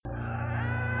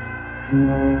Hello,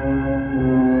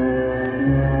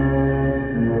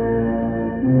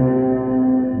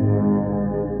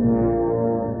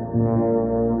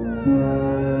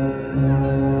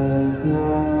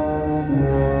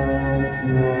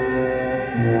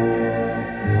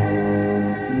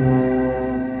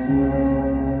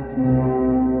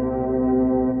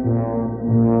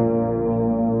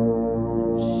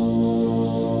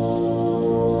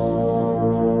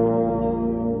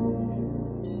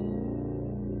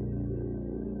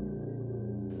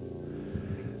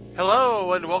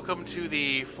 and welcome to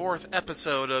the fourth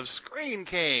episode of Screen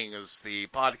Kings, the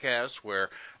podcast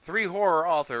where three horror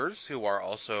authors, who are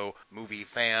also movie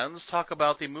fans, talk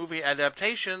about the movie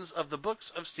adaptations of the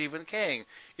books of Stephen King,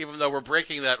 even though we're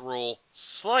breaking that rule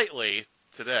slightly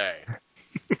today.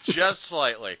 Just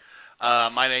slightly.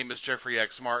 My name is Jeffrey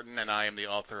X. Martin, and I am the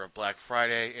author of Black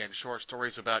Friday and Short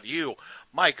Stories About You.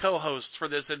 My co-hosts for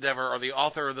this endeavor are the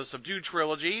author of the Subdued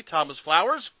trilogy, Thomas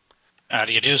Flowers. How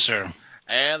do you do, sir?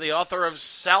 And the author of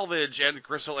Salvage and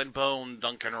Gristle and Bone,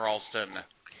 Duncan Ralston.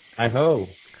 Hi-ho.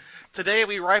 Today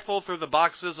we rifle through the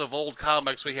boxes of old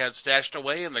comics we had stashed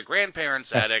away in the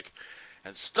grandparents' attic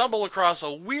and stumble across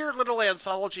a weird little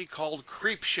anthology called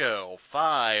Creepshow.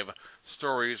 5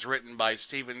 stories written by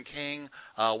Stephen King,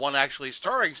 one actually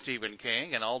starring Stephen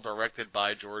King, and all directed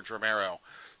by George Romero.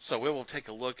 So we will take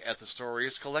a look at the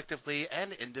stories collectively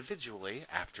and individually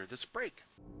after this break.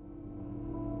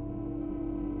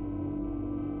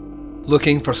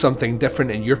 Looking for something different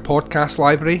in your podcast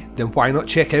library? Then why not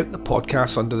check out the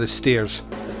Podcast Under the Stairs?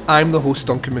 I'm the host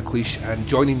Duncan McLeish, and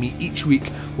joining me each week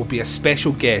will be a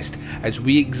special guest as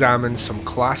we examine some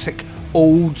classic,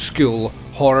 old school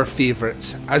horror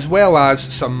favourites, as well as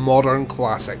some modern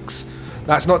classics.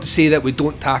 That's not to say that we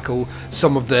don't tackle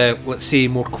some of the, let's say,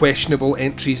 more questionable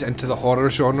entries into the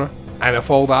horror genre. And if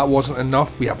all that wasn't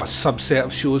enough, we have a subset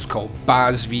of shows called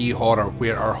Baz v Horror,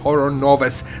 where our horror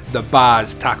novice, the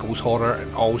Baz, tackles horror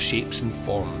in all shapes and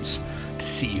forms to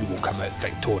see who will come out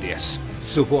victorious.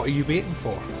 So what are you waiting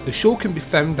for? The show can be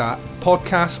found at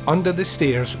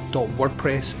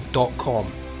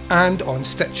podcastunderthestairs.wordpress.com and on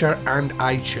Stitcher and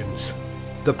iTunes.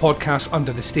 The Podcast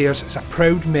Under the Stairs is a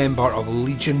proud member of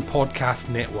Legion Podcast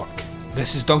Network.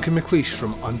 This is Duncan McLeish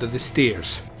from Under the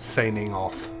Stairs, signing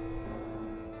off.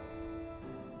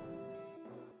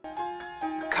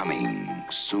 Coming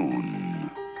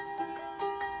soon.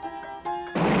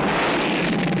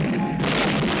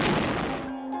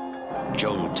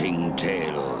 Jolting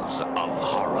tales of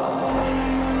horror.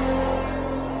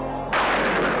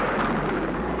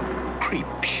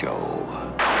 Creepshow.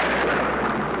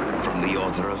 From the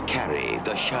author of Carrie,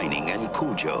 The Shining, and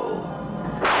Cujo.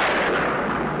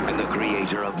 And the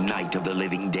creator of Night of the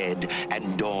Living Dead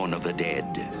and Dawn of the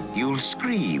Dead. You'll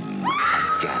scream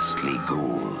at ghastly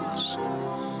ghouls.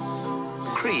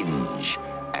 Cringe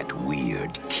at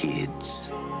weird kids.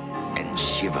 And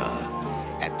shiver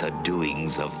at the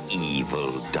doings of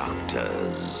evil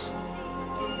doctors.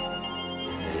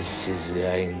 This is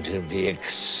going to be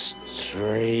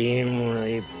extremely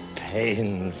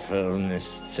painful,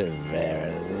 Mr.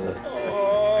 Verrill.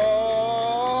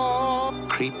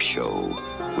 Creepshow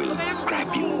will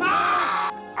grab you,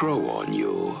 grow on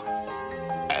you,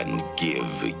 and give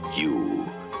you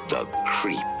the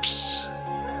creeps.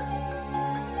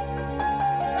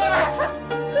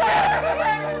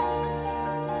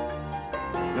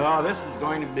 No, this is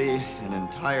going to be an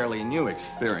entirely new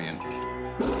experience.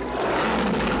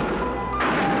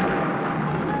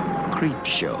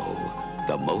 Creepshow,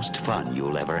 the most fun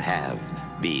you'll ever have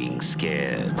being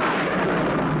scared.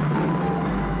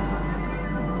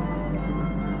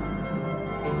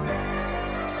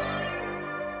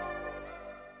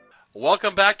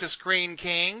 Welcome back to Screen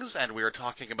Kings, and we are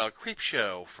talking about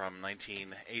Creepshow from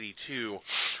 1982.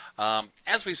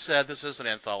 As we said, this is an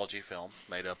anthology film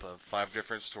made up of 5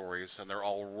 different stories, and they're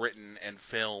all written and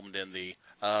filmed in the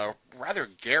rather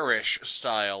garish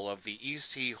style of the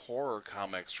EC horror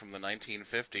comics from the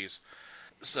 1950s.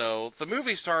 So the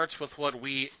movie starts with what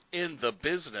we in the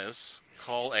business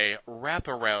call a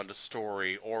wraparound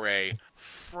story or a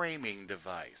framing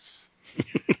device.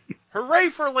 Hooray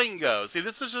for lingo! See,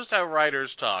 this is just how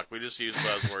writers talk. We just use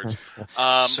buzzwords.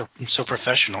 So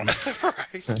professional.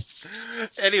 Right.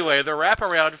 Anyway, the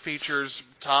wraparound features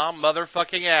Tom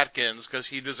motherfucking Atkins, because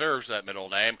he deserves that middle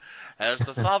name, as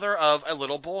the father of a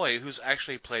little boy who's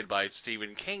actually played by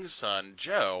Stephen King's son,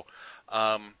 Joe.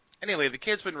 Anyway, the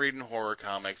kid's been reading horror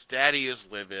comics. Daddy is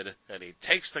livid, and he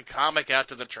takes the comic out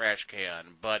to the trash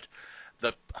can. But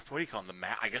what do you call him?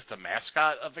 I guess the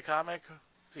mascot of the comic?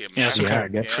 Is he a Yeah, some master?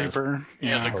 kind of Yeah. creeper.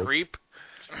 Yeah, the Yeah. creep.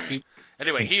 Creep.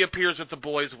 Anyway, he appears at the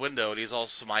boy's window and he's all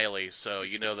smiley, so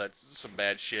you know that some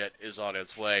bad shit is on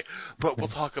its way. But we'll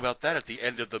talk about that at the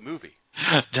end of the movie.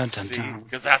 Dun, dun, See? dun.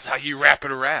 Because that's how you wrap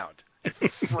it around and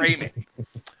frame it.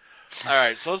 All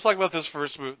right, so let's talk about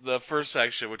the first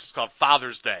section, which is called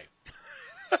Father's Day.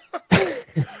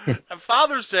 And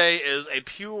Father's Day is a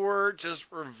pure, just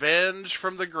revenge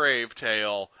from the grave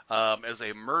tale, as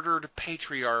a murdered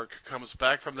patriarch comes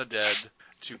back from the dead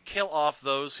to kill off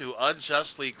those who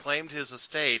unjustly claimed his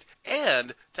estate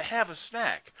and to have a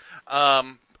snack.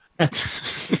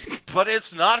 But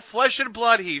it's not flesh and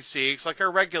blood he seeks like a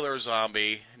regular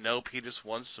zombie. Nope, he just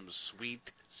wants some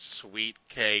sweet, sweet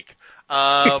cake.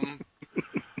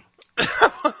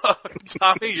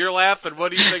 Tommy, you're laughing.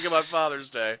 What do you think about Father's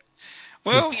Day?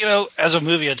 Well, as a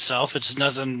movie itself, it's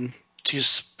nothing too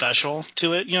special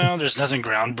to it. There's nothing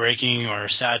groundbreaking or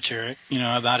satiric,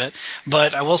 about it.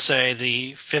 But I will say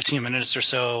the 15 minutes or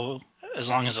so, as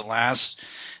long as it lasts,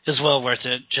 is well worth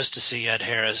it just to see Ed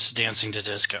Harris dancing to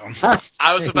disco.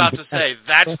 I was about to say,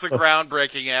 that's the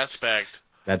groundbreaking aspect.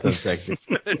 That's objective.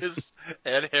 Is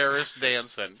Ed Harris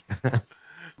dancing. How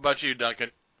about you, Duncan?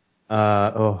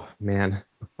 Oh man,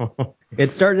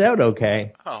 it started out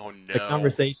okay. Oh, The no.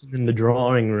 conversation in the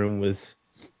drawing room was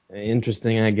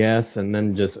interesting, I guess, and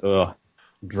then just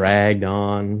dragged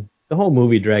on. The whole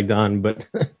movie dragged on, but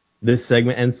this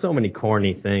segment and so many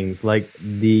corny things like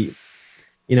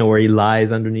where he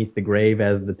lies underneath the grave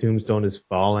as the tombstone is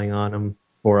falling on him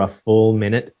for a full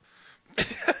minute.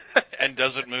 And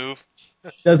doesn't move.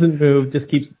 Doesn't move, just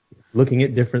keeps looking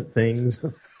at different things.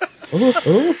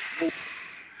 Oh.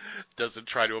 Doesn't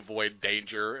try to avoid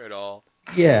danger at all.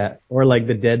 Yeah, or like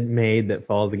the dead maid that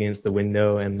falls against the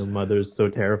window and the mother's so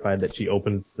terrified that she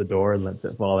opens the door and lets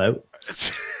it fall out.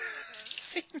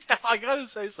 See, now I gotta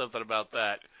say something about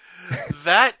that.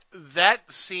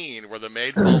 That scene where the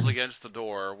maid falls against the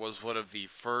door was one of the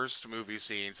first movie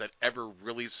scenes that ever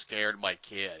really scared my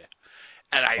kid.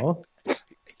 And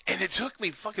and it took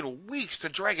me fucking weeks to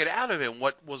drag it out of him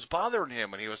what was bothering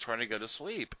him when he was trying to go to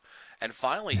sleep. And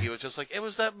finally he was just like, it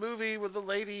was that movie with the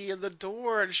lady in the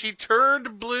door and she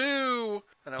turned blue.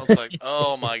 And I was like,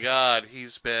 oh my God,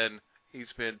 he's been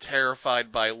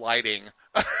terrified by lighting.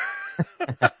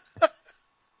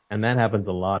 And that happens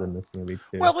a lot in this movie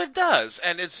too. Well, it does,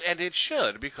 and it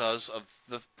should because of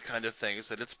the kind of things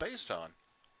that it's based on.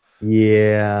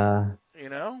 Yeah.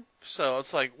 So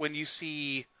it's like when you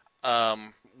see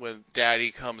when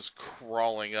Daddy comes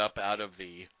crawling up out of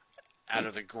the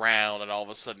ground, and all of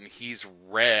a sudden he's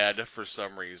red for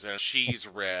some reason, she's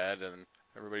red, and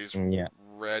everybody's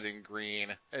red and green.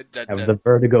 Have the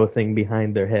vertigo thing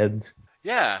behind their heads.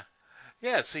 Yeah.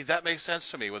 Yeah, see, that makes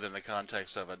sense to me within the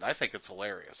context of it. I think it's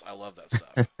hilarious. I love that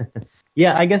stuff.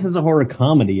 Yeah, I guess as a horror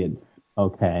comedy, it's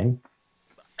okay.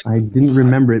 I didn't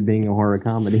remember it being a horror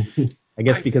comedy. I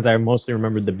guess because I mostly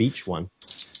remembered the beach one.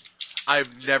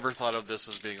 I've never thought of this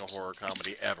as being a horror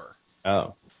comedy ever.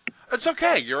 Oh. It's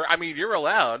okay. You're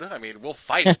allowed. We'll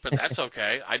fight, but that's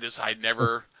okay. I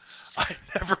never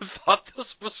thought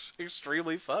this was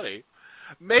extremely funny.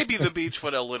 Maybe the beach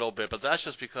one a little bit, but that's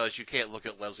just because you can't look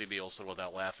at Leslie Nielsen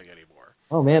without laughing anymore.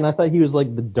 Oh man, I thought he was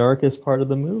like the darkest part of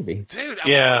the movie. Dude,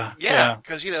 Yeah,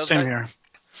 because same here.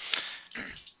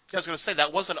 I was going to say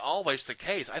that wasn't always the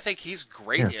case. I think he's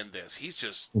great in this. He's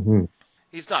just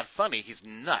he's not funny. He's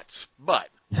nuts. But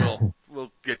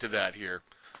we'll get to that here.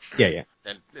 Yeah.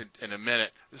 In a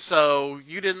minute. So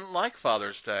you didn't like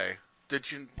Father's Day, did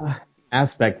you?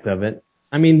 Aspects of it.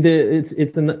 I mean,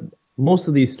 most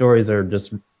of these stories are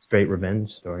just straight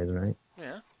revenge stories, right?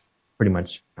 Yeah. Pretty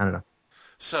much. I don't know.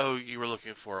 So you were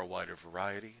looking for a wider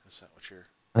variety? Is that what you're?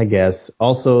 I guess.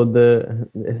 Also, the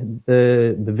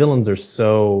villains are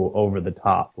so over the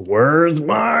top. Where's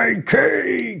my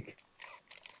cake?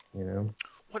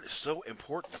 What is so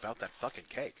important about that fucking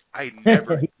cake? I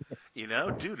never,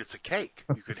 dude, it's a cake.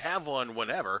 You could have one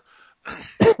whenever.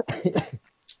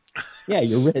 Yeah,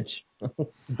 you're rich.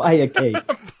 Buy a cake.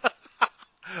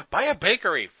 Buy a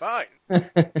bakery. Fine.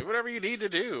 Do whatever you need to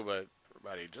do, but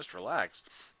everybody just relax.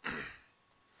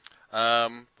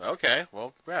 Okay.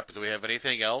 Well, crap. Do we have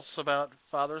anything else about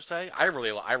Father's Day? I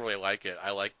really like it.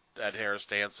 I like Ed Harris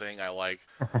dancing. I like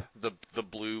the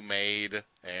blue maid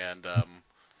and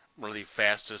one of the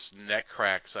fastest neck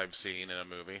cracks I've seen in a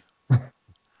movie.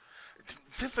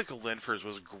 Vivica Linford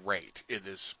was great in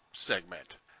this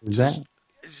segment.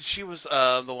 She was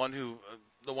the one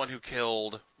who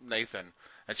killed Nathan,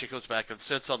 and she comes back and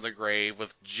sits on the grave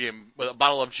with a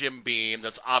bottle of Jim Beam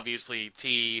that's obviously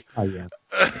tea. Oh yeah.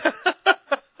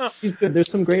 She's good. There's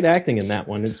some great acting in that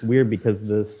one. It's weird because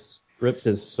the script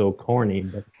is so corny,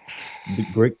 but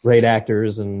great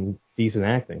actors and decent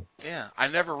acting. Yeah, I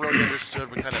never really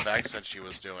understood what kind of accent she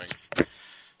was doing.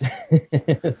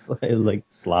 It's like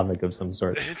Slavic of some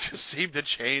sort. It just seemed to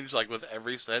change like with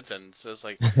every sentence. It's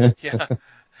like, yeah,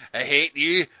 I hate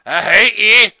you. I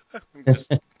hate you. It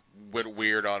just went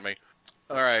weird on me.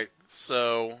 All right,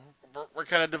 so we're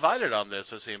kind of divided on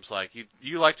this. It seems like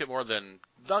you liked it more than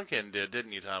Duncan did,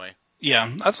 didn't you, Tommy?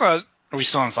 Yeah, I thought. Are we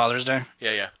still on Father's Day?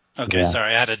 Yeah. Okay, Yeah.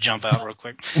 sorry, I had to jump out real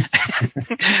quick.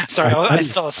 Sorry, I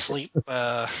fell asleep.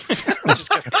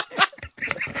 Just kidding.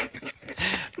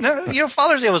 No,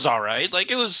 Father's Day was all right.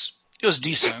 Like it was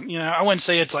decent. I wouldn't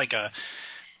say it's like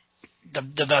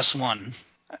the best one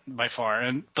by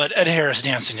far. But Ed Harris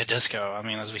dancing to disco, I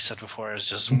mean, as we said before, is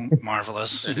just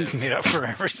marvelous. It is. Made up for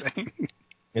everything.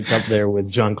 It's up there with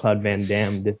Jean-Claude Van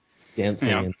Damme dancing.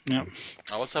 Yeah, And, yeah.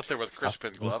 Oh, it's up there with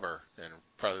Crispin Glover in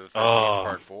Friday the 13th, Oh,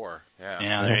 Part 4.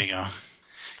 yeah, there you go.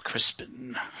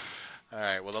 Crispin. All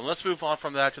right, well, then let's move on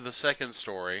from that to the second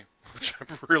story, which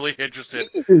I'm really interested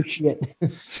oh, shit.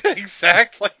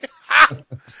 Exactly.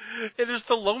 It is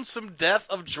the lonesome death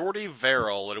of Geordie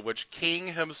Verrill, in which King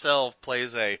himself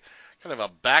plays a kind of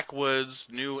a backwoods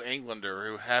New Englander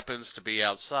who happens to be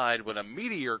outside when a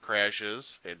meteor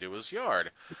crashes into his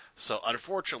yard. So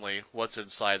unfortunately, what's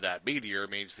inside that meteor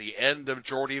means the end of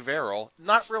Geordie Verrill.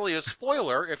 Not really a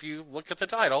spoiler if you look at the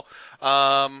title,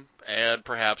 and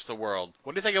perhaps the world.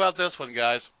 What do you think about this one,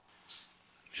 guys?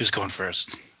 Who's going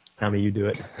first? Tommy, you do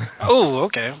it. Oh,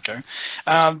 okay.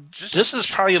 Just- This is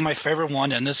probably my favorite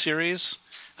one in this series,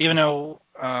 even though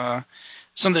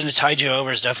Something to Tide You Over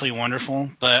is definitely wonderful.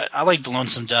 But I like The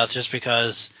Lonesome Death just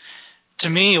because, to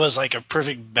me, it was like a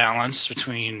perfect balance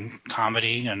between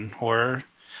comedy and horror,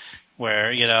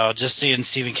 where, just seeing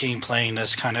Stephen King playing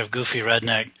this kind of goofy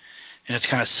redneck, and it's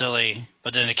kind of silly,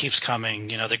 but then it keeps coming,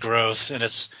 the growth, and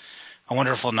it's a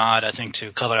wonderful nod, I think,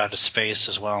 to Color Out of Space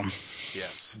as well.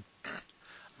 Yes.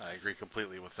 I agree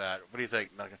completely with that. What do you think,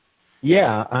 Nugget?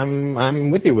 Yeah,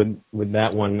 I'm with you with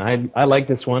that one. I like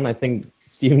this one. I think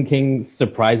Stephen King,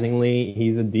 surprisingly,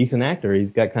 he's a decent actor.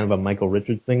 He's got kind of a Michael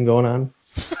Richards thing going on.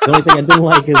 The only thing I didn't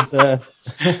like is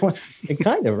it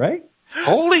kind of, right?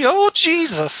 Holy old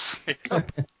Jesus!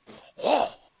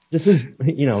 Oh, Just his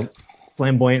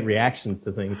flamboyant reactions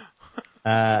to things.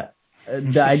 I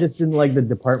just didn't like the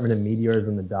Department of Meteors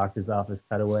and the doctor's office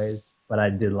cutaways, but I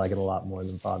did like it a lot more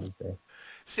than Father's Day.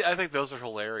 see, I think those are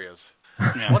hilarious.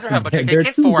 Yeah. I wonder how much I They're could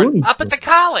get too for it Looney up at the Tunes.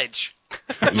 college.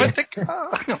 Yeah.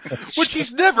 Which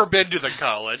he's never been to the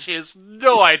college. He has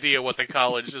no idea what the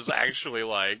college is actually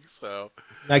like. So,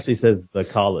 It actually says the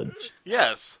college.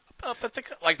 yes, up at the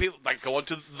like going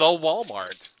to the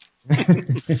Walmart.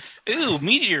 Ooh,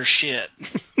 meteor shit.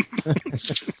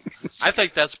 I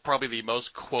think that's probably the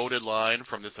most quoted line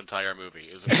from this entire movie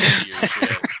is "meteor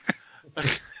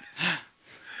shit."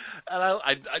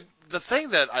 And the thing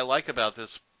that I like about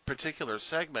this particular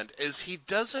segment is he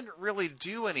doesn't really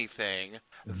do anything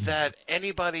that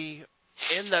anybody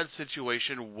in that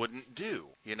situation wouldn't do.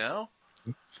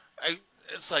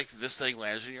 It's like this thing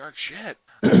lands in your yard. Shit,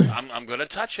 I'm gonna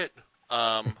touch it.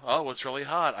 Oh, it's really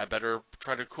hot. I better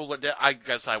try to cool it down. I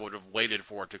guess I would have waited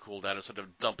for it to cool down instead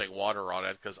of dumping water on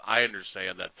it because I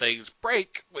understand that things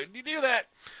break when you do that.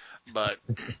 But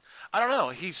I don't know.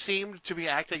 He seemed to be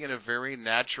acting in a very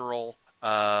natural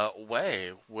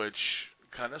way, which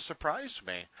kind of surprised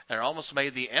me, and it almost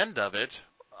made the end of it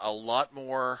a lot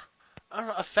more, I don't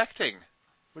know, affecting.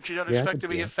 Which you don't Yeah, I expect could to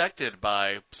see be that. affected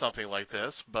by something like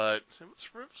this, but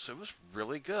it was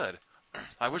really good.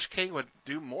 I wish King would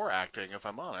do more acting, if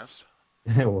I'm honest.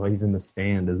 Well, he's in the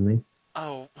stand, isn't he?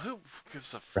 Oh, who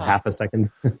gives a For fuck? half a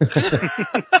second.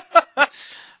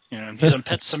 He's on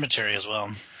Pet Cemetery as well.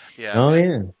 Yeah. Oh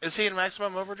yeah. Is he in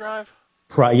Maximum Overdrive?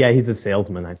 Yeah, he's a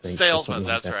salesman, I think. or Salesman, something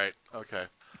like that's that. right. Okay.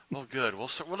 Well, good. We'll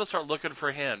just start looking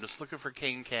for him. Just looking for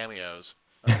King cameos.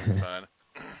 That'll be fun.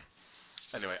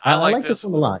 Anyway, I I like like this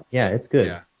one a lot. Yeah, it's good.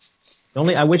 Yeah.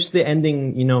 I wish the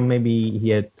ending, maybe he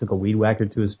had took a weed whacker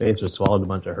to his face or swallowed a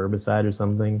bunch of herbicide or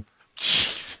something.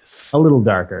 Jesus. A little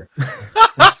darker.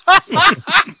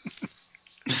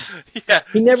 Yeah.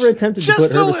 He never attempted to Just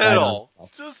put a herbicide little. on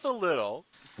Just a little.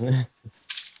 himself.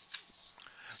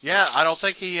 Yeah, I don't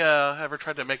think he ever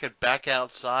tried to make it back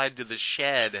outside to the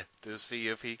shed to see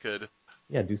if he could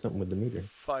Yeah, do something with the meter.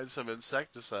 find some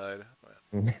insecticide.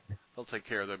 He'll take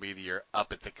care of the meteor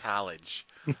up at the college.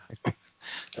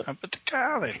 Up at the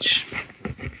college.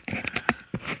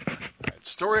 Right,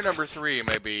 story number 3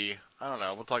 may be, I don't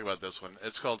know, we'll talk about this one.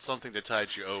 It's called Something to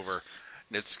Tide You Over.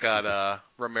 And it's got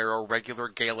Romero regular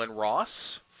Galen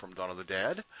Ross from Dawn of the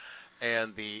Dead.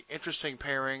 and the interesting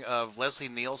pairing of Leslie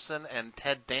Nielsen and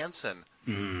Ted Danson.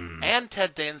 Mm. And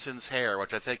Ted Danson's hair,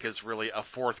 which I think is really a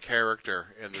fourth character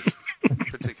in this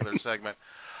particular segment.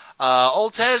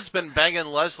 Old Ted's been banging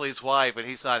Leslie's wife, and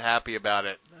he's not happy about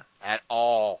it at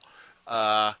all.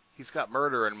 He's got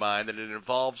murder in mind, and it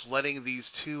involves letting these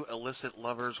two illicit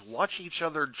lovers watch each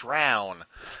other drown.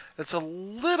 It's a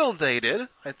little dated,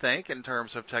 I think, in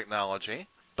terms of technology,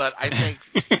 but I think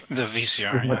The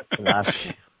VCR. Yeah.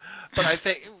 but I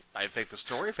think the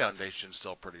story foundation's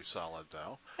still pretty solid,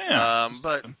 though. Yeah.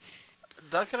 But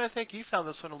Duncan, I think you found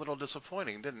this one a little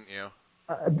disappointing, didn't you?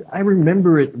 I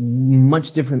remember it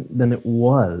much different than it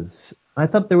was. I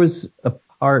thought there was a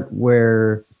part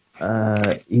where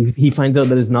he finds out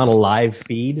that it's not a live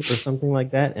feed or something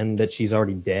like that, and that she's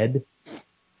already dead.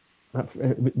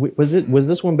 Was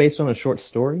this one based on a short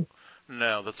story?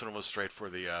 No, this one was straight for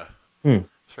the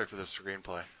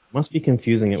screenplay. Must be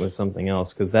confusing it with something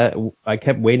else, because I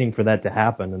kept waiting for that to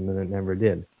happen, and then it never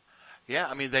did. Yeah,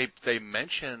 I mean they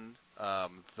mentioned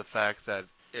the fact that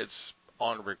it's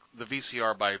on the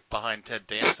VCR behind Ted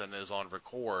Danson is on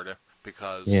record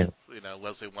because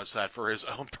Leslie wants that for his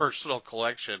own personal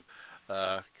collection.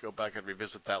 Go back and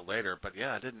revisit that later, but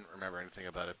yeah, I didn't remember anything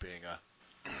about it being a.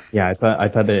 Yeah, I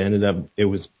thought that it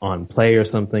was on play or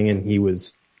something, and he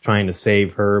was trying to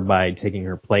save her by taking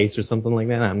her place or something like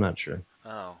that. I'm not sure.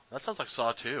 Oh, that sounds like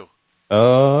Saw 2.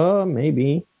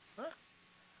 Maybe.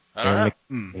 I don't know. Mix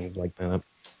things like that.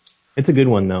 It's a good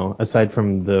one though. Aside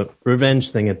from the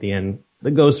revenge thing at the end,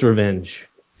 the ghost revenge.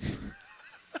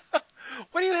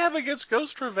 What do you have against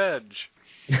ghost revenge?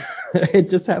 It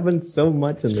just happens so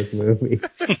much in this movie.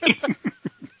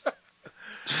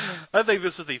 I think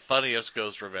this is the funniest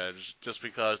ghost revenge, just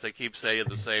because they keep saying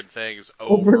the same things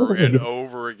over and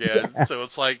over again. Yeah. So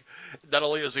it's like, not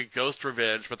only is it ghost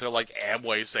revenge, but they're like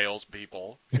Amway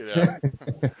salespeople.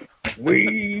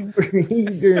 We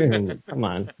come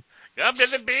on. Come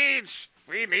to the beach.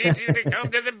 We need you to come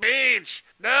to the beach.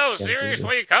 No,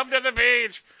 seriously, come to the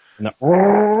beach. No.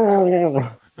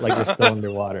 Like they're still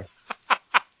underwater.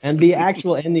 And the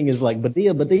actual ending is like,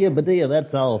 Badia, Badia, Badia,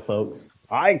 that's all, folks.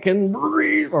 I can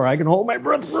breathe, or I can hold my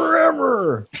breath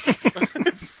forever.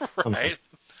 Right.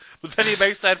 But then he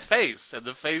makes that face, and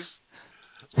the face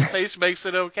makes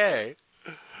it okay.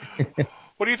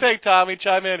 What do you think, Tommy?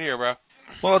 Chime in here, bro.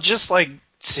 Well, just like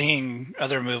seeing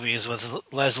other movies with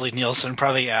Leslie Nielsen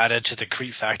probably added to the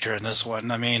creep factor in this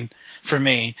one. I mean, for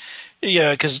me,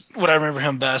 yeah, because what I remember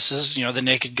him best is, the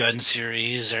Naked Gun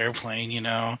series, Airplane,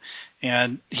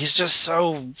 and he's just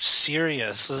so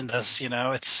serious in this,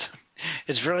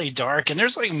 it's really dark. And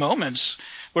there's like moments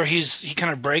where he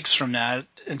kind of breaks from that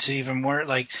into even more,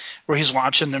 like where he's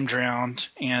watching them drown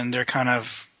and they're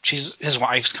his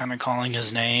wife's kind of calling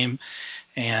his name,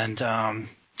 and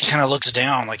he kind of looks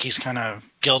down like he's kind of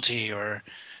guilty, or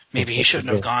maybe he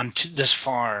shouldn't have gone this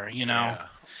far, Yeah.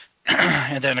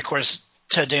 And then, of course,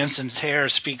 Ted Danson's hair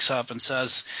speaks up and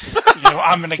says,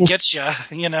 I'm going to get you,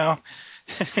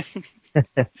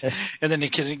 And then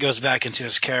he goes back into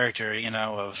his character,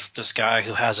 of this guy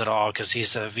who has it all because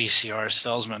he's a VCR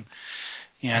salesman.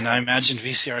 And I imagine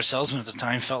VCR salesmen at the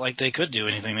time felt like they could do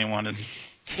anything they wanted.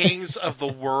 Kings of the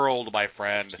world, my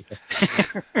friend.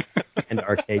 And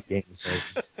arcade games.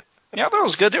 Yeah, that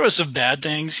was good. There was some bad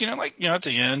things, at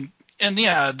the end. And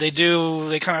yeah, they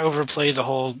kind of overplay the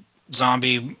whole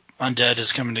zombie undead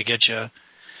is coming to get you.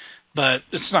 But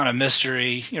it's not a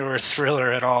mystery or a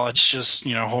thriller at all. It's just,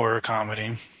 horror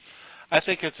comedy. I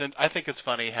think it's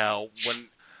funny how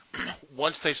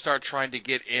once they start trying to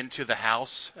get into the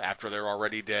house after they're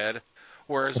already dead,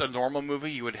 whereas a normal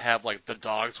movie you would have like the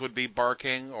dogs would be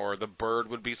barking or the bird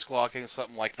would be squawking,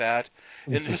 something like that.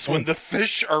 In this one, the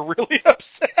fish are really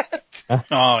upset.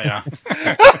 Oh yeah.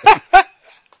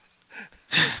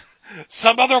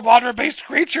 Some other water-based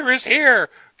creature is here.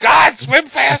 God, swim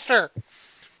faster.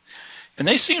 And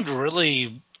they seemed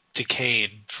really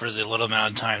decayed for the little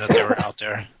amount of time that they were out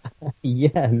there.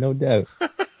 Yeah, no doubt.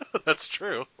 That's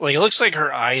true. Like, it looks like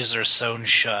her eyes are sewn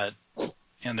shut,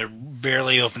 and they're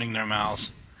barely opening their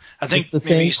mouths. I think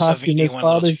maybe Savini went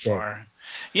a little too far.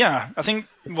 Yeah, I think,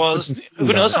 who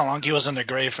knows how long he was in the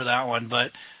grave for that one,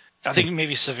 but I think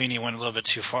maybe Savini went a little bit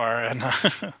too far in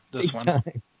this one.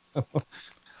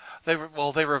 They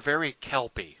were very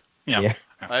kelpy. Yeah.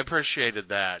 I appreciated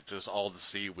that, just all the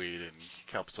seaweed and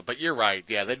kelp stuff. But you're right,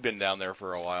 yeah, they'd been down there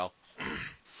for a while.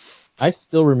 I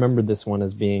still remember this one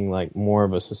as being like more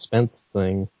of a suspense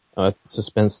thing, a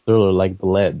suspense thriller like The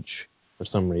Ledge for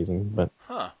some reason. But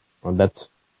well, that's,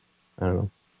 I don't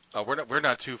know. Oh, we're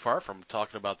not too far from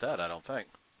talking about that, I don't think.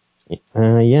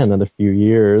 Yeah, another few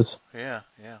years. Yeah,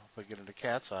 we get into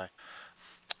Cat's Eye.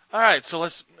 All right, so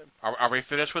are we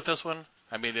finished with this one?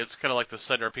 I mean, it's kind of like the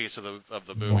centerpiece of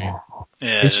the movie. Yeah.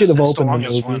 Yeah, It should have it's the opened the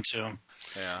longest movie. one too.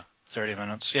 Yeah. 30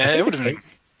 minutes. Yeah, it would have been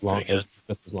Long, pretty good.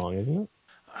 just as long, isn't it?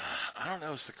 I don't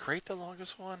know. Is the crate the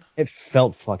longest one? It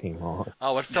felt fucking long.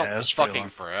 Oh, it felt Yeah, it's pretty fucking long.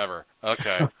 forever.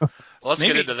 Okay. Well, let's get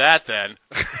Maybe- into that then.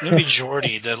 Maybe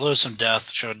Geordie, the Loathsome Death,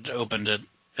 should opened it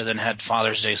and then had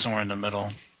Father's Day somewhere in the middle.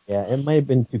 Yeah, it might have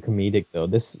been too comedic though.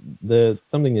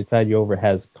 Something That Tide You Over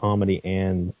has comedy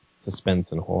and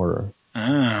suspense and horror.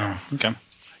 Oh, okay.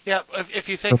 Yeah, if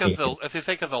you think of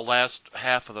Okay. the last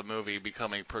half of the movie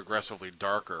becoming progressively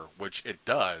darker, which it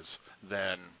does,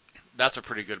 then that's a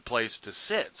pretty good place to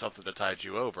sit something that tides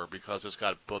you over because it's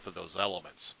got both of those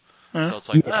elements. So it's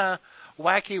like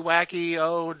wacky,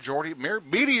 oh Jordy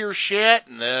meteor shit,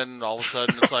 and then all of a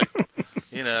sudden it's like,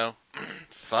 you know,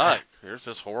 fuck, here's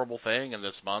this horrible thing and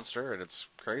this monster and it's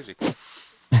crazy.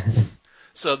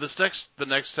 So the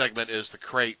next segment is The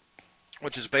Crate,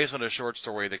 which is based on a short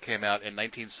story that came out in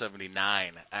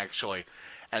 1979, actually.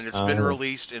 And it's been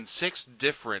released in 6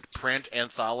 different print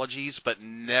anthologies, but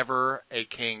never a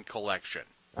King collection.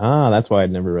 That's why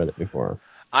I'd never read it before.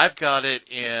 I've got it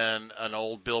in an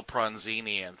old Bill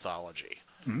Pronzini anthology.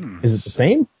 Is it the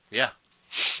same? Yeah.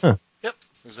 Huh. Yep,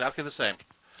 exactly the same.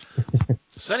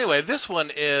 So anyway, this one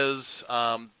is,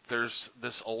 there's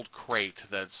this old crate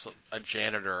that's a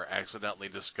janitor accidentally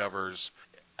discovers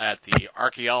at the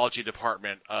archaeology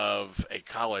department of a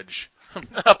college,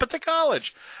 up at the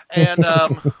college. And,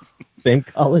 Same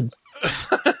college.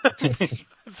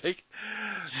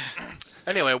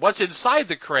 anyway, what's inside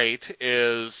the crate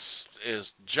is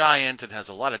giant and has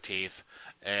a lot of teeth,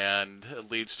 and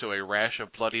it leads to a rash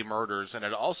of bloody murders, and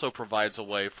it also provides a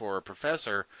way for a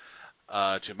professor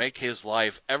to make his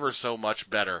life ever so much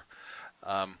better.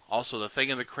 Also, the thing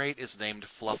in the crate is named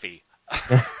Fluffy.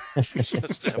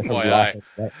 Just FYI.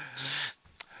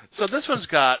 So this one's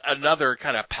got another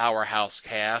kind of powerhouse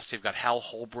cast. You've got Hal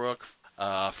Holbrook,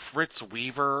 Fritz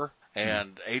Weaver,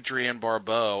 and Adrienne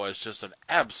Barbeau as just an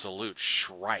absolute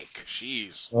shrike.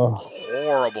 She's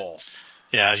horrible.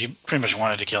 Yeah, you pretty much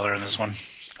wanted to kill her in this one.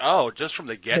 Oh, just from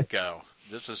the get-go.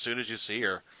 Just as soon as you see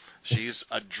her. She's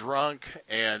a drunk,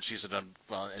 and she's an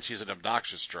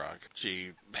obnoxious drunk. She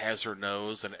has her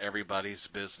nose in everybody's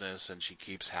business, and she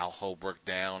keeps Hal Holbrook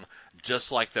down,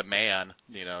 just like the man,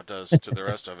 does to the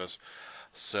rest of us.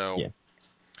 So, yeah.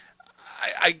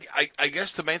 I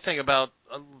guess the main thing about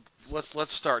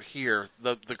let's start here.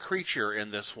 The creature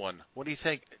in this one. What do you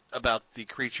think about the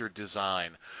creature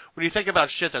design? When you think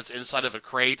about shit that's inside of a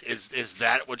crate, is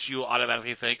that what you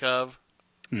automatically think of?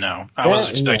 No, I was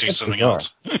expecting something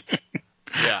else.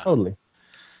 Yeah, totally.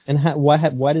 And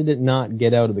why did it not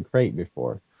get out of the crate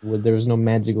before? There was no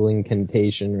magical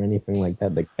incantation or anything like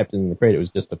that that kept it in the crate. It was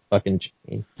just a fucking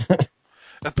chain.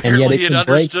 apparently it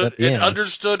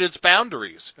understood its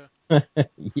boundaries.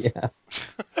 Yeah.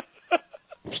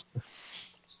 It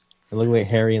looked like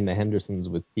Harry and the Hendersons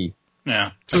with teeth.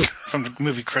 Yeah, from the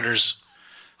movie Critters.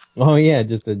 Oh yeah,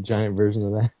 just a giant version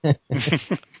of that.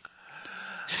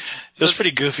 It was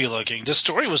pretty goofy looking. The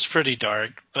story was pretty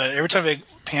dark, but every time I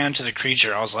panned to the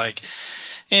creature, I was like,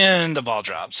 and the ball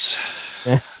drops.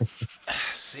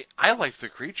 See, I liked the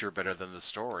creature better than the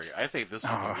story. I think this is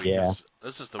the weakest. Yeah.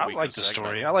 This is the I weakest like the segment.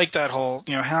 story. I like that whole,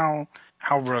 Hal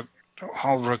Rook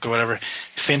or whatever,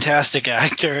 fantastic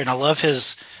actor, and I love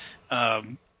his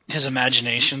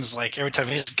imaginations. Like every time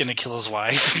he's gonna kill his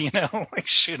wife, like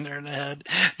shooting her in the head.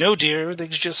 No, dear,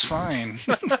 everything's just fine.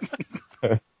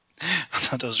 I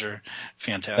thought those were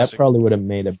fantastic. That probably would have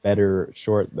made a better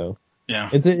short, though. Yeah.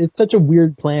 It's such a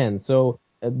weird plan. So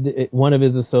one of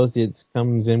his associates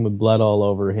comes in with blood all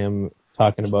over him,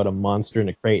 talking about a monster in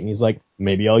a crate, and he's like,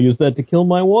 maybe I'll use that to kill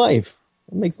my wife.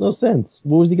 That makes no sense.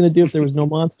 What was he going to do if there was no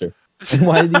monster? And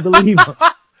why did he believe him?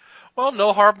 Well,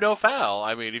 no harm, no foul.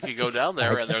 I mean, if you go down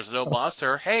there and there's no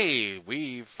monster, hey,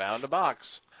 we found a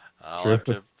box. I'll have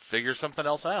to figure something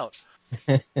else out.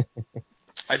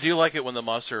 I do like it when the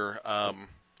monster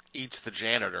eats the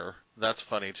janitor. That's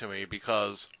funny to me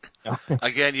because,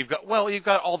 again, you've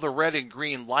got all the red and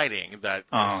green lighting that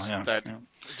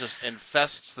just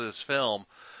infests this film.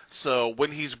 So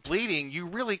when he's bleeding, you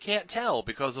really can't tell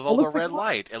because of all the red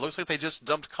light. It looks like they just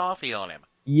dumped coffee on him.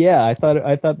 Yeah, I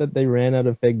thought that they ran out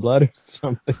of fake blood or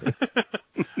something.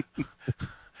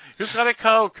 Who's got a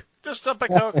Coke? Just dump a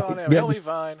Coke on him. He'll be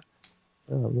fine.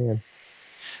 Oh man.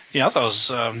 Yeah, I thought it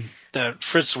was that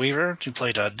Fritz Weaver, who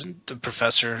played the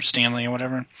Professor Stanley or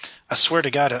whatever. I swear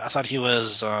to God, I thought he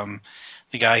was the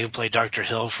guy who played Dr.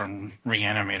 Hill from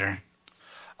Reanimator.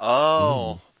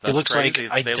 Oh, that's he looks crazy.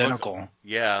 like identical.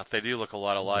 Yeah, they do look a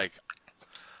lot alike.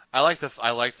 I like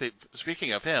the.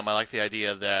 Speaking of him, I like the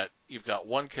idea that you've got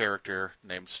one character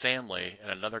named Stanley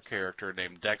and another character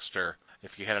named Dexter.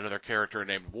 If you had another character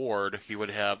named Ward, you would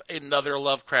have another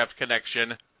Lovecraft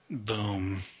connection.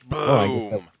 Boom. Oh, I guess that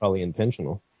was Boom. probably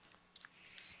intentional.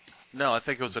 No, I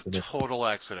think it was a total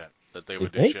accident that they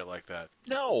would do think? shit like that.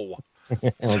 No.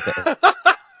 Okay.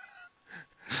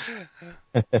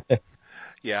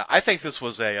 Yeah, I think this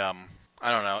was a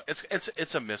I don't know.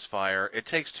 It's a misfire. It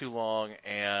takes too long,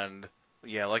 and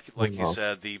yeah, like you Well,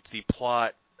 said, the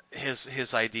plot,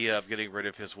 his idea of getting rid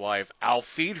of his wife, I'll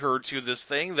feed her to this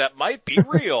thing that might be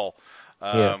real.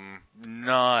 Yeah.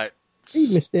 Not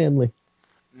Feed me, Stanley.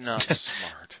 not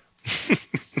smart.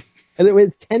 And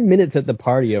it's 10 minutes at the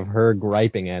party of her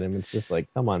griping at him. It's just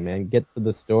like, come on, man, get to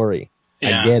the story.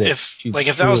 Yeah, I get it. if She's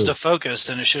that was true. the focus,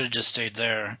 then it should have just stayed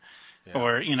there. Yeah.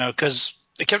 Or, because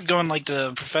it kept going like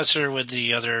the professor with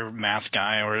the other math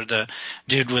guy or the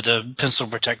dude with a pencil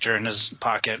protector in his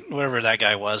pocket, whatever that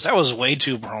guy was. That was way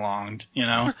too prolonged,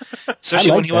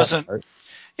 Especially I when like he that wasn't. part.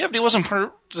 Yeah, but he wasn't part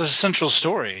of the central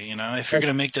story, If you're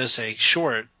going to make this a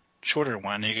shorter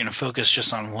one, you're going to focus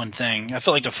just on one thing. I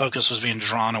felt like the focus was being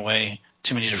drawn away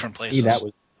too many different places. See, that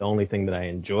was the only thing that I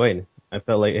enjoyed. I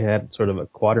felt like it had sort of a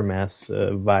Quatermass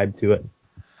vibe to it.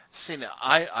 See, now,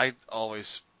 I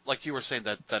always, like you were saying,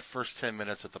 that first 10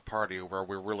 minutes at the party where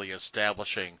we're really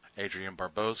establishing Adrienne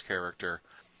Barbeau's character,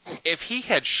 if he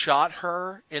had shot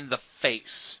her in the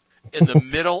face in the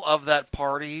middle of that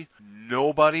party,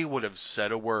 nobody would have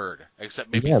said a word,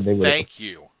 except maybe Yeah, they would have. thank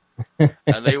you.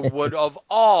 And they would have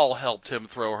all helped him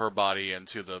throw her body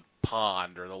into the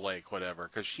pond or the lake, whatever,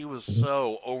 because she was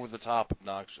so over-the-top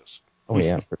obnoxious. Oh,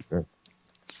 yeah, for sure.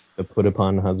 The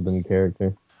put-upon husband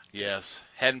character. Yes,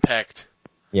 henpecked.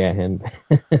 Yeah, and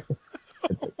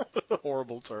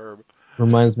Horrible term.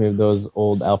 reminds me of those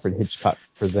old Alfred Hitchcock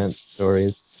Presents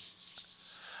stories.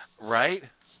 Right?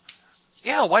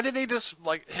 Yeah, why didn't he just,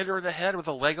 hit her in the head with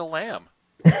a leg of lamb?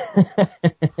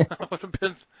 That would have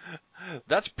been...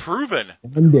 That's proven.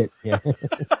 End it, yeah.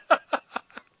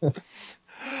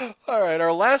 All right,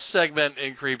 our last segment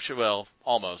in Creepshow, well,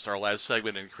 almost our last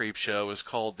segment in Creepshow is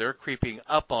called They're Creeping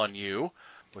Up on You,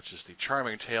 which is the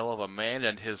charming tale of a man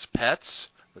and his pets,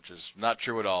 which is not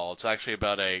true at all. It's actually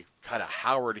about a kind of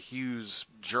Howard Hughes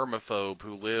germaphobe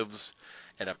who lives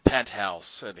in a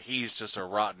penthouse, and he's just a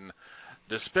rotten,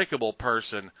 despicable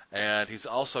person, and he's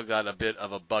also got a bit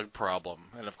of a bug problem.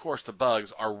 And of course, the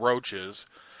bugs are roaches.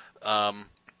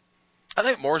 I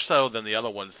think more so than the other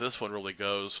ones, this one really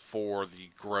goes for the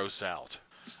gross out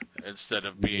instead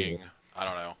of being, I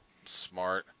don't know,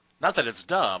 smart. Not that it's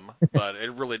dumb, but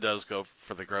it really does go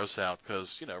for the gross out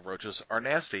because, roaches are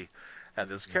nasty and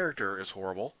this character is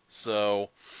horrible. So,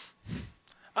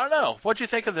 I don't know. What'd you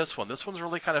think of this one? This one's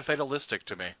really kind of fatalistic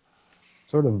to me.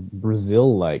 Sort of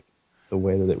Brazil-like, the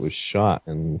way that it was shot.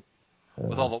 And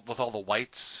With all the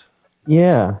whites.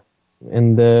 yeah,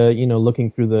 and looking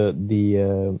through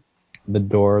the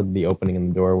door, the opening in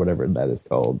the door, whatever that is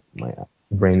called. My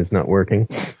brain is not working.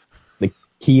 The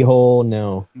keyhole,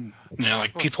 no. Yeah,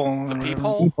 like peephole. The or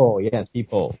peephole? Peephole, yeah,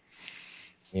 peephole.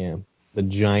 Yeah, the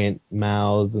giant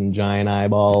mouths and giant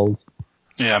eyeballs.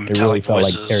 Yeah, It really metallic felt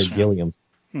voices. like Terry Gilliam.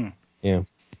 Hmm. Yeah,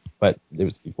 but it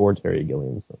was before Terry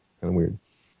Gilliam, so kind of weird.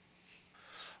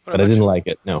 What But I about didn't you? like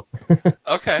it. No.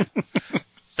 Okay.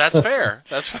 That's fair.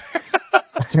 That's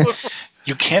fair.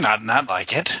 You cannot not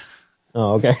like it.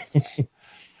 Oh, okay.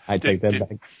 I take that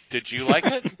back. Did you like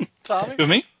it, Tommy? With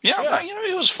me? Yeah,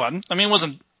 Yeah. it was fun. I mean, it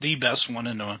wasn't the best one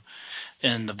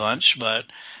in the bunch, but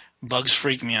bugs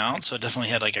freaked me out, so it definitely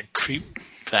had like a creep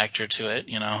factor to it.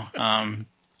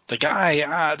 The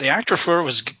guy, the actor for it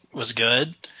was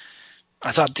good.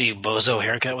 I thought the bozo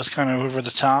haircut was kind of over the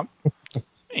top,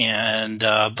 and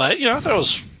but I thought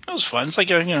it was fun. It's like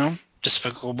a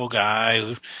despicable guy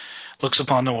who looks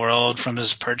upon the world from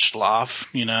his perched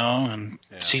loft, and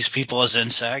sees people as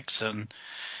insects. And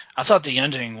I thought the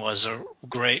ending was a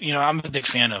great. I'm a big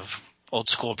fan of old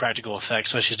school practical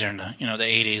effects, especially during the the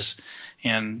 80s.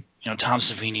 And Tom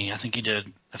Savini, I think he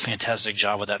did a fantastic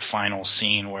job with that final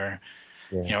scene where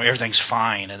everything's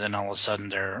fine, and then all of a sudden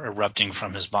they're erupting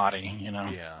from his body. Yeah.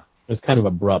 It was kind of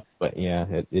abrupt, but yeah,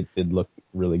 it did look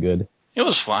really good. It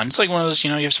was fun. It's like one of those,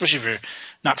 especially if you're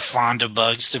not fond of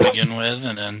bugs to begin with,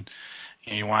 and then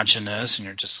you're watching this and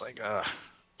you're just like,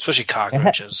 especially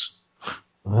cockroaches.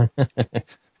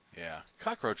 Yeah.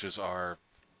 Cockroaches are,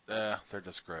 they're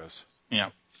just gross. Yeah.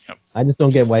 Yep. I just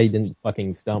don't get why he didn't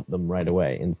fucking stomp them right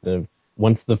away instead of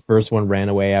once the first one ran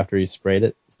away after he sprayed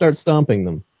it, start stomping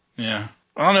them. Yeah.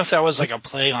 I don't know if that was like a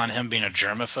play on him being a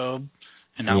germaphobe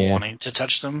and not wanting to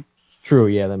touch them. True,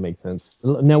 yeah, that makes sense.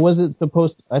 Now, was it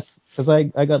supposed to, Because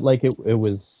I got like it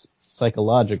was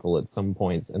psychological at some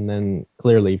points, and then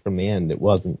clearly from the end it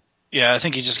wasn't. Yeah, I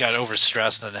think he just got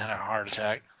overstressed and had a heart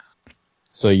attack.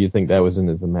 So you think that was in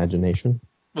his imagination?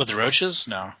 With the roaches?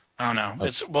 No. I don't know.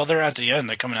 Okay. They're at the end.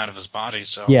 They're coming out of his body,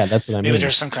 so Yeah, that's what I mean. maybe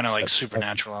there's some kind of like That's-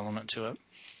 supernatural element to it.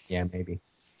 Yeah, maybe.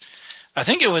 I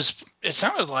think it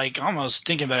sounded like, almost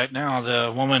thinking about it now,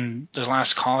 the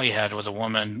last call he had with a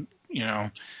woman,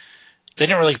 they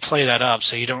didn't really play that up,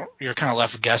 so you're kind of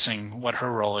left guessing what her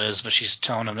role is, but she's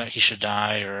telling him that he should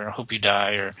die, or I hope you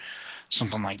die, or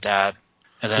something like that.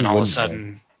 And then He all of a wouldn't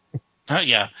sudden,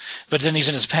 yeah. But then he's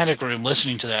in his panic room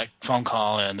listening to that phone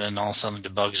call, and then all of a sudden the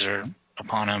bugs are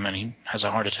upon him, and he has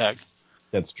a heart attack.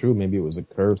 That's true. Maybe it was a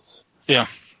curse. Yeah.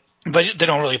 But they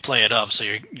don't really play it up, so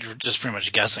you're just pretty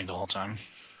much guessing the whole time.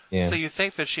 Yeah. So you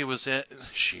think that you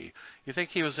think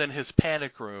he was in his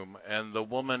panic room, and the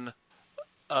woman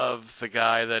of the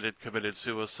guy that had committed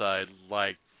suicide,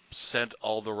 like, sent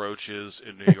all the roaches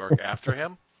in New York after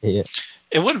him? Yeah.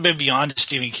 It wouldn't have been beyond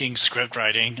Stephen King's script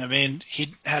writing. I mean,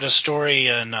 he had a story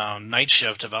in Night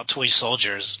Shift about toy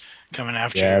soldiers coming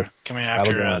after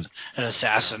an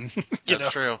assassin.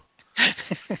 That's true.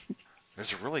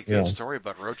 There's a really good story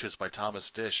about roaches by Thomas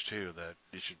Dish, too, that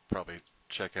you should probably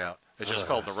check out. It's just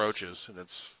called The Roaches, and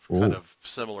it's kind of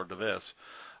similar to this.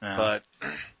 Yeah. But,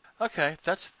 okay,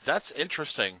 that's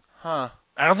interesting. Huh.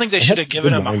 I don't think they should have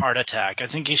given him a heart attack. I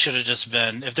think he should have just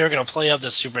been, if they're going to play up the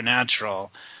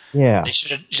supernatural, Yeah. they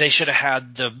should have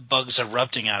had the bugs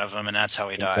erupting out of him, and that's how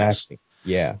he dies. Exactly.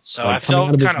 Yeah. So like, I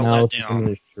felt kind of let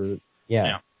down.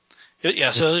 Yeah. Yeah,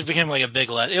 so it became like a big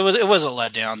let. It was a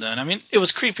letdown then. I mean, it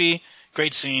was creepy,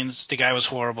 great scenes. The guy was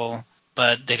horrible,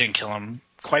 but they didn't kill him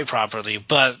quite properly.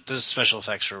 But the special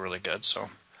effects were really good. So,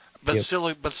 but still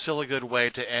a good way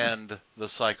to end the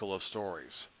cycle of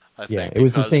stories. I think. It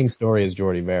was the same story as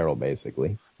Jordy Verrill,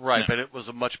 basically. Right, but it was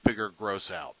a much bigger gross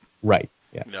out. Right.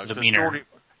 Yeah.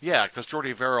 Because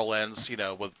Jordy Verrill ends,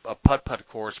 with a putt-putt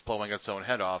course blowing its own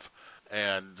head off,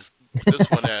 and this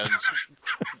one ends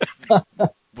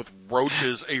with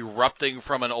roaches erupting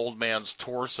from an old man's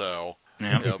torso,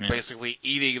 basically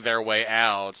eating their way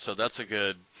out. So it's a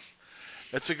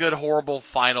good horrible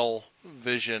final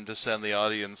vision to send the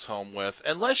audience home with,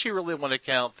 unless you really want to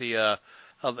count the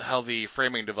how the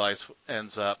framing device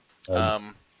ends up.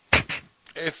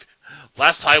 If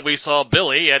last time we saw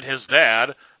Billy and his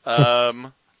dad,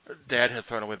 Dad had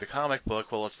thrown away the comic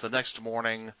book. Well, it's the next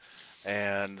morning,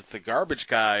 and the garbage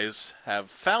guys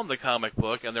have found the comic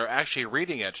book, and they're actually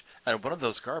reading it. And one of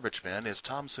those garbage men is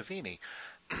Tom Savini.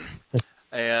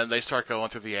 And they start going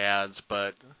through the ads,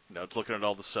 but looking at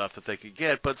all the stuff that they could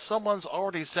get. But someone's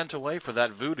already sent away for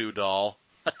that voodoo doll.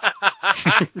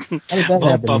 How did that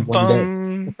happen in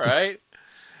one day? Right?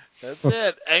 That's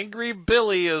it. Angry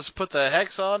Billy has put the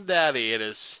hex on Daddy and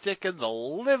is sticking the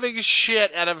living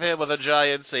shit out of him with a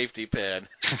giant safety pin.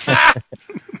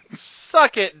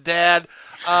 Suck it, Dad.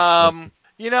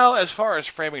 As far as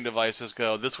framing devices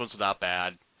go, this one's not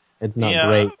bad. It's not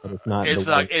great, but it's not.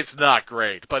 It's not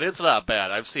great, but it's not bad.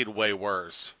 I've seen way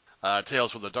worse.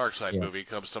 Tales from the Dark Side movie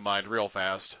comes to mind real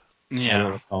fast.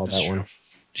 Yeah, that's true.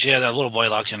 Yeah, that little boy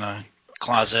locked in a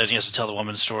closet. He has to tell the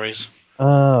woman stories.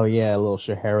 Oh, yeah, a little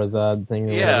Scheherazade thing.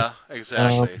 Yeah,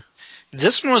 exactly.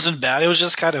 This one wasn't bad. It was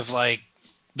just kind of like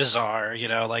bizarre,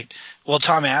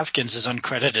 Tom Atkins is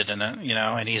uncredited in it,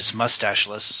 and he's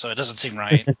mustacheless, so it doesn't seem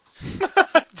right.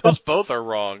 Those both are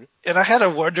wrong. And I had to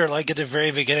wonder, at the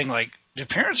very beginning, do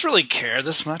parents really care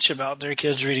this much about their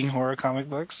kids reading horror comic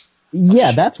books?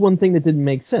 Yeah, that's one thing that didn't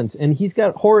make sense. And he's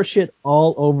got horror shit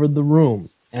all over the room.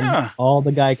 And all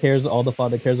the father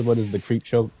cares about is the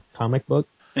Creepshow comic book.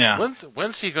 Yeah.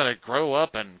 When's he gonna grow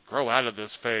up and grow out of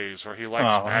this phase where he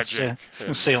likes magic?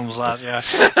 Salem's Lot, yeah.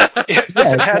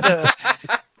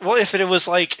 If it was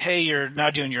like, hey, you're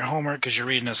not doing your homework because you're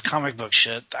reading this comic book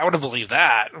shit, I would have believed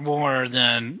that more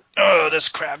than, this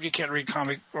crap, you can't read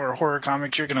comic or horror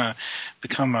comics, you're gonna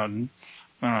become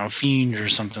a fiend or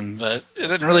something. But it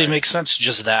didn't really make sense,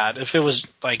 just that. If it was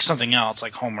like something else,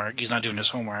 like homework, he's not doing his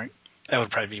homework, that would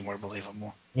probably be more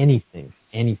believable. Anything.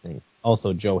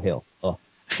 Also, Joe Hill. Oh.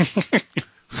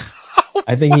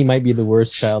 I think he might be the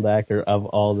worst child actor of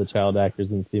all the child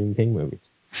actors in Stephen King movies.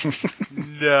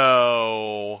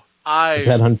 No. Is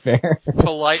that unfair?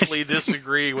 Politely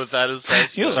disagree with that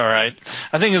assessment. He was alright.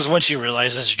 I think once you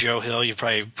realize it's Joe Hill, you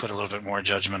probably put a little bit more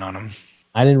judgment on him.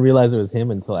 I didn't realize it was him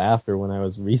until after when I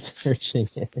was researching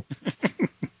it.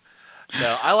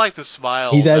 No, I like the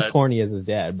smile. He's as corny as his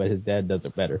dad, but his dad does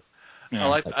it better. Yeah.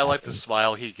 I like the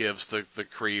smile he gives the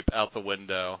creep out the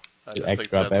window. I X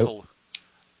drop out?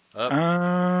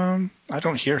 I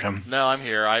don't hear him. No, I'm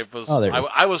here. Oh, there he is.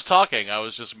 I was talking. I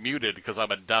was just muted because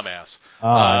I'm a dumbass. Oh,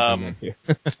 I've done that too.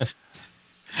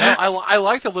 No, I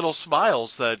like the little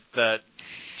smiles that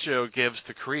Joe gives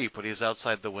to Creep when he's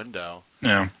outside the window.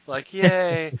 Yeah. Like,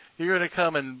 yay, you're gonna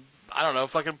come and I don't know,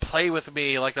 fucking play with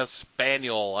me like a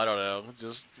spaniel. I don't know,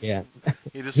 just Yeah.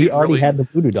 he just He seemed already really had the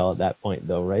voodoo doll at that point,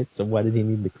 though, right? So why did he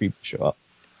need the creep to show up?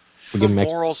 To give him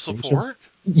extra moral attention? support.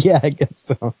 Yeah, I guess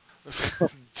so.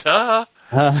 Duh.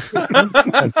 Uh,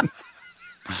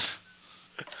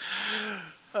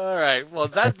 All right. Well,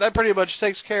 that pretty much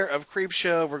takes care of Creep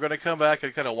Show. We're going to come back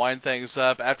and kind of wind things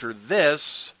up after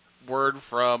this word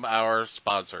from our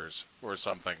sponsors or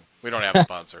something. We don't have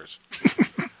sponsors.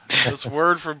 This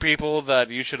word from people that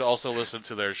you should also listen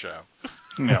to their show.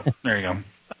 Yeah, there you go.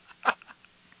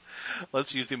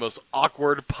 Let's use the most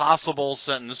awkward possible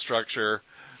sentence structure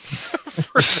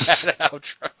for that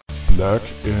outro. Black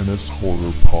Annis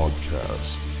Horror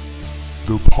Podcast.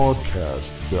 The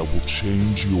podcast that will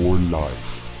change your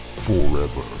life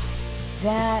forever.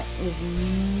 That is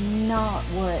not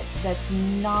what. That's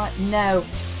not. No.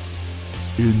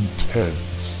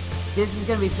 Intense. This is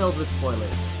going to be filled with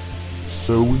spoilers.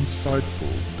 So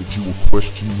insightful that you will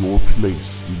question your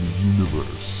place in the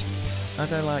universe. I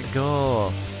don't like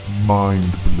gore.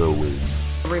 Mind-blowing.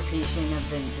 Repetition of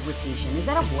the repetition. Is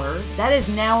that a word? That is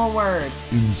now a word.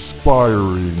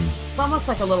 Inspiring. It's almost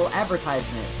like a little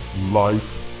advertisement.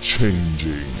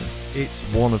 Life-changing. It's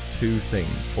one of two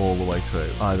things all the way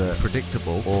through. Either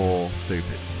predictable or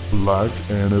stupid. Black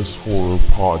Annis Horror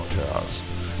Podcast.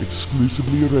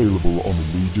 Exclusively available on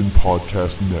the Legion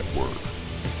Podcast Network.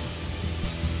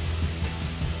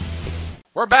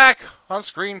 We're back on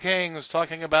Screen Kings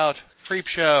talking about Creep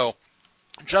Show.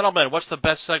 Gentlemen, what's the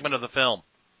best segment of the film?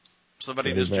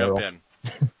 Somebody just jump in.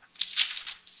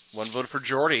 One vote for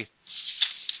Jordy.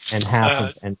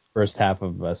 And first half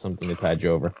of Something to Tide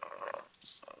You Over.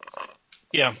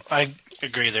 Yeah, I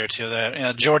agree there too.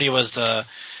 That Geordie was I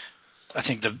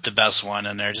think the best one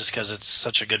in there, just because it's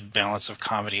such a good balance of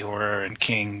comedy, horror, and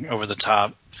King over the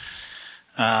top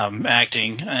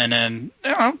acting. And then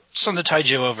Something to Tide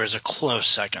You Over is a close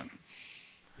second.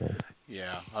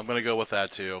 Yeah, I'm gonna go with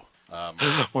that too.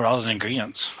 Where all the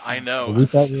ingredients. I know. We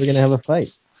thought we were going to have a fight.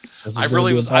 I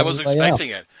was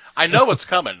expecting it. I know what's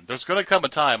coming. There's going to come a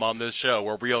time on this show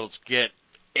where we'll get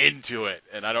into it,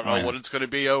 and I don't know what it's going to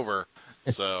be over.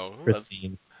 So,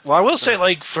 Christine. Well, I will say,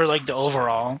 for the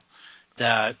overall,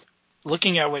 that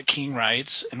looking at what King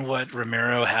writes and what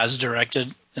Romero has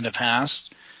directed in the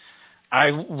past,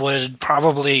 I would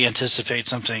probably anticipate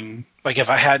something like, if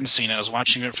I hadn't seen it, I was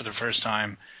watching it for the first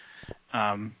time.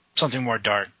 Something more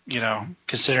dark,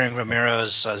 considering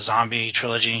Romero's zombie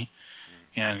trilogy,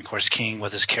 and of course King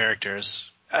with his characters.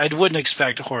 I wouldn't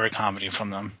expect horror comedy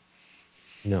from them.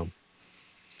 No.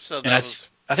 So I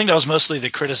think that was mostly the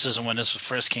criticism when this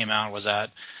first came out, was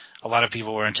that a lot of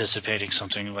people were anticipating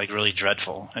something like really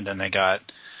dreadful, and then they got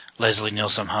Leslie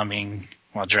Nielsen humming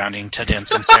while drowning Ted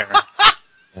Danson's hair.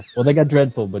 Well, they got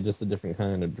dreadful, but just a different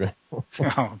kind of dreadful.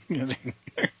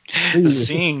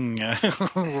 Sing.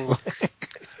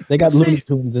 They got Looney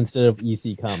Tunes instead of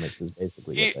EC Comics, is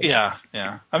basically what they got.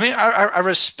 Yeah. I mean, I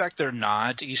respect their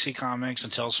nod to EC Comics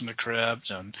and Tales from the Crypt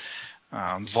and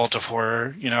Vault of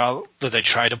Horror, that they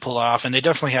tried to pull off. And they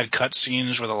definitely had cut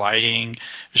scenes where the lighting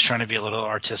was trying to be a little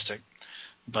artistic.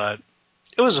 But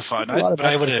it was fun. But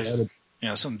I would have,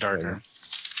 something darker.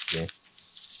 Yeah.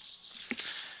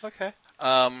 Okay.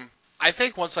 I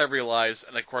think once I realized,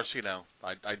 and of course,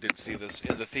 I did see this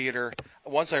in the theater.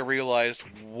 Once I realized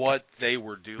what they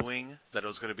were doing, that it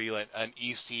was going to be like an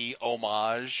EC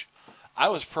homage, I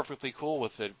was perfectly cool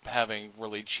with it having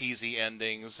really cheesy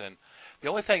endings. And the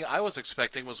only thing I was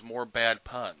expecting was more bad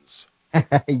puns.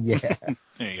 Yeah.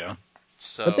 There you go.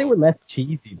 So, but they were less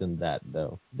cheesy than that,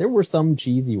 though. There were some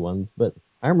cheesy ones, but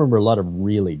I remember a lot of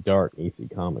really dark EC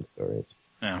comic stories.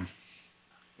 Yeah.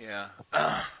 Yeah.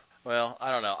 Well,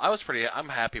 I don't know. I'm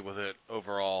happy with it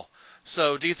overall.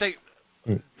 So, do you think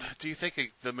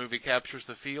the movie captures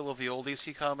the feel of the old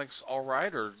EC comics all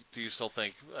right, or do you still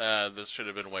think this should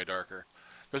have been way darker?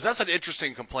 Because that's an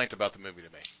interesting complaint about the movie to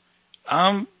me.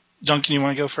 Duncan, you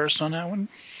want to go first on that one?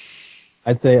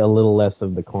 I'd say a little less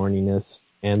of the corniness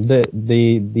and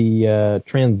the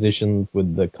transitions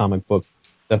with the comic book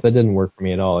stuff, that didn't work for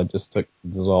me at all. It just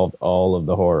dissolved all of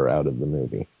the horror out of the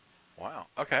movie. Wow.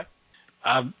 Okay.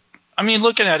 I mean,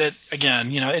 looking at it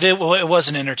again, it was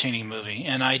an entertaining movie,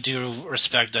 and I do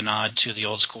respect the nod to the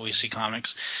old school EC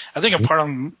Comics. I think a part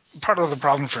of the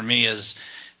problem for me is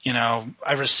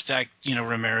I respect,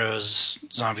 Romero's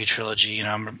zombie trilogy.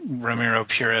 I'm a Romero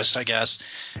purist, I guess,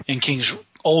 and King's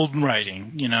old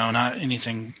writing, not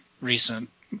anything recent,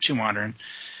 too modern.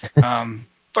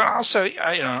 But also,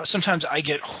 sometimes I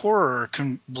get horror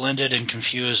blended and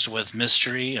confused with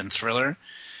mystery and thriller,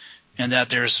 and that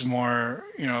there's more,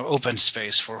 open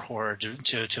space for horror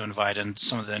to invite in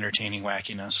some of the entertaining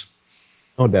wackiness.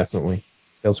 Oh, definitely.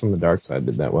 Tales from the Dark Side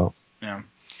did that well. Yeah.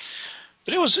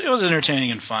 But it was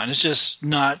entertaining and fun. It's just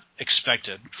not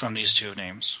expected from these two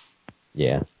names.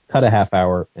 Yeah. Cut a half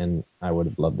hour, and I would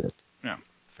have loved it. Yeah.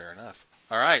 Fair enough.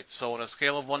 All right, so on a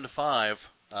scale of 1 to 5,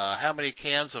 how many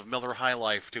cans of Miller High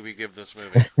Life do we give this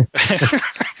movie?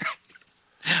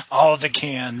 All the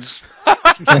cans.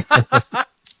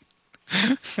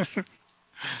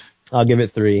 I'll give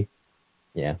it 3.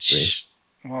 Yeah, 3.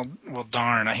 Well,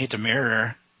 darn. I hate to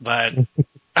mirror, but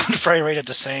I would probably rate it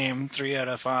the same. 3 out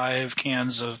of 5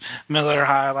 cans of Miller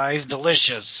High Life.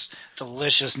 Delicious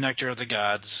nectar of the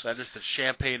gods. That is the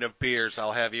champagne of beers,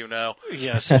 I'll have you know.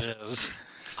 Yes, it is.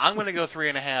 I'm going to go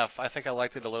 3.5. I think I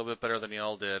liked it a little bit better than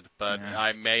y'all did, but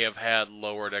I may have had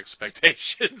lowered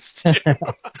expectations too.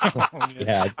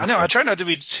 Yeah, I know. I try not to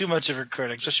be too much of a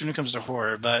critic, especially when it comes to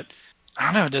horror. But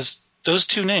I don't know. Those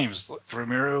two names,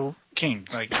 Romero, King,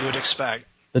 like you would expect.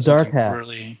 The Dark Half.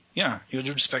 Really, you would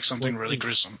expect something really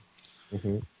gruesome.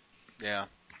 Mm-hmm. Yeah.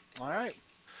 All right.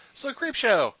 So,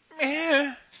 Creepshow.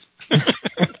 Meh.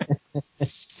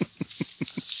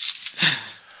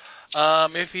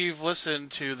 If you've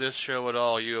listened to this show at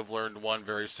all, you have learned one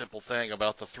very simple thing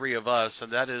about the three of us,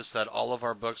 and that is that all of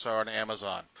our books are on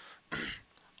Amazon.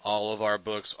 All of our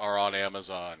books are on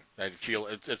Amazon. I feel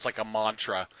it's like a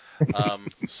mantra.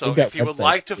 So if you would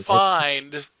like to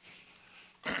find,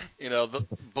 the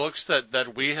books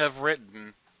that we have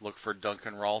written, look for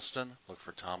Duncan Ralston, look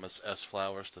for Thomas S.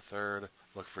 Flowers III,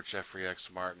 look for Jeffrey X.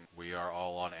 Martin. We are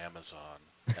all on Amazon,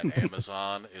 and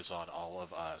Amazon is on all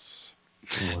of us.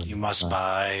 You must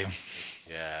buy.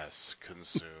 Yes,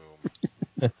 consume.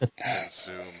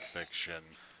 Consume fiction.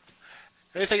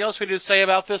 Anything else we need to say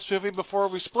about this movie before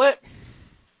we split?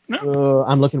 No.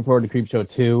 I'm looking forward to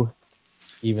Creepshow 2.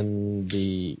 Even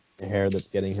the hair that's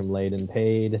getting him laid and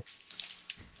paid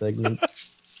segment.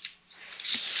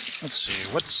 Let's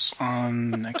see. What's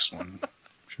on the next one?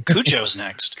 Cujo's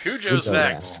next. Cujo's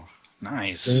next. Oh,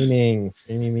 nice. Streaming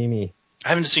Mimi. I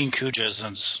haven't seen Cujo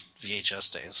since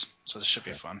VHS days, so this should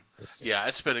be fun. Yeah,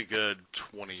 it's been a good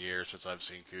 20 years since I've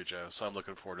seen Cujo, so I'm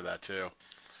looking forward to that too.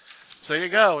 So there you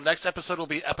go. Next episode will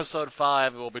be episode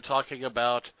 5, and we'll be talking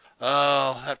about,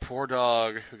 that poor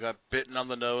dog who got bitten on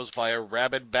the nose by a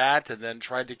rabid bat and then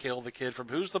tried to kill the kid from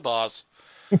Who's the Boss?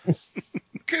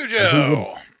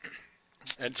 Cujo!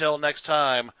 Until next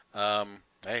time,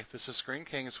 hey, this is Screen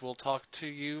Kings. We'll talk to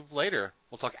you later.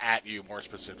 We'll talk at you more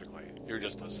specifically. You're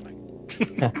just listening.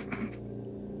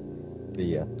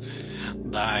 See ya.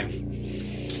 Bye.